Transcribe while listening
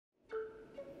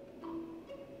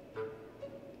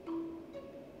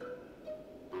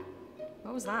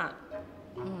What was that?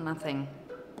 Nothing.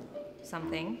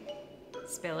 Something.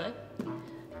 Spill it.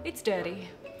 It's dirty.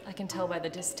 I can tell by the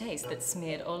distaste that's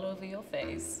smeared all over your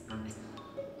face.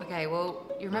 Okay, well,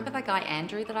 you remember that guy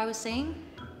Andrew that I was seeing?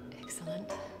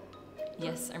 Excellent.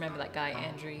 Yes, I remember that guy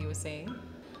Andrew you were seeing.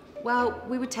 Well,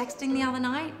 we were texting the other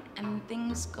night and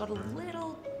things got a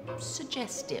little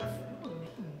suggestive.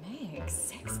 Meg,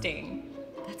 sexting.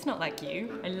 That's not like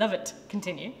you. I love it.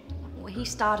 Continue. Well, he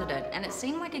started it and it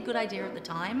seemed like a good idea at the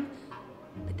time,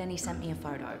 but then he sent me a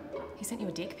photo. He sent you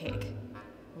a dick pic.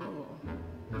 Ooh,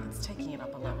 that's taking it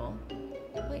up a level.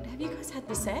 Wait, have you guys had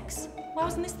the sex? Why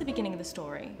wasn't this the beginning of the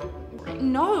story?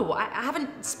 No, I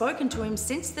haven't spoken to him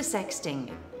since the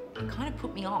sexting. It kind of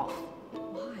put me off.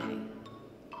 Why?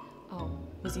 Oh,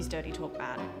 was his dirty talk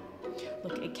bad?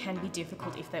 Look, it can be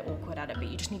difficult if they're awkward at it, but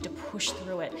you just need to push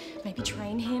through it. Maybe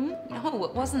train him? No,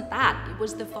 it wasn't that. It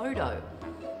was the photo.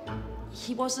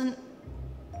 He wasn't,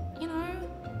 you know...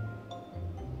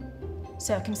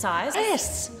 Circumcised?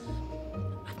 Yes!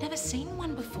 I've never seen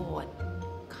one before. It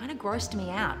kind of grossed me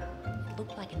out. It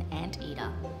looked like an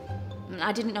anteater.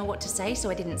 I didn't know what to say, so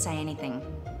I didn't say anything.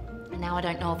 And now I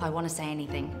don't know if I want to say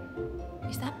anything.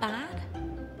 Is that bad?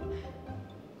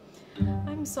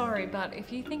 I'm sorry, but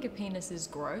if you think a penis is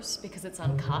gross because it's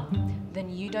uncut,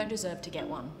 then you don't deserve to get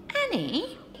one.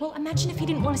 Annie? Well, imagine if he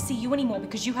didn't want to see you anymore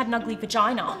because you had an ugly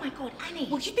vagina. Oh my God, Annie.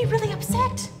 Well, you'd be really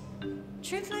upset.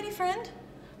 Truth, lady friend?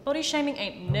 Body shaming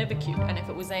ain't never cute, and if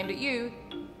it was aimed at you,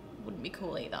 it wouldn't be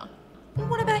cool either. Well,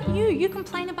 what about you? You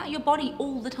complain about your body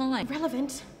all the time.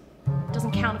 Relevant.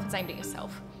 Doesn't count if it's aimed at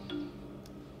yourself.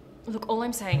 Look, all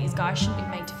I'm saying is guys shouldn't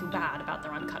be made to feel bad about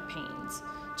their uncut peens,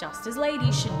 just as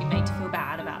ladies shouldn't be made to feel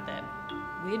bad about their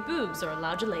weird boobs or a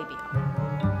larger labia.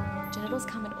 Genitals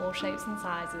come in all shapes and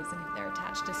sizes, and if they're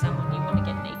attached to someone you want to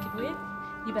get naked with,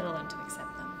 you better learn to accept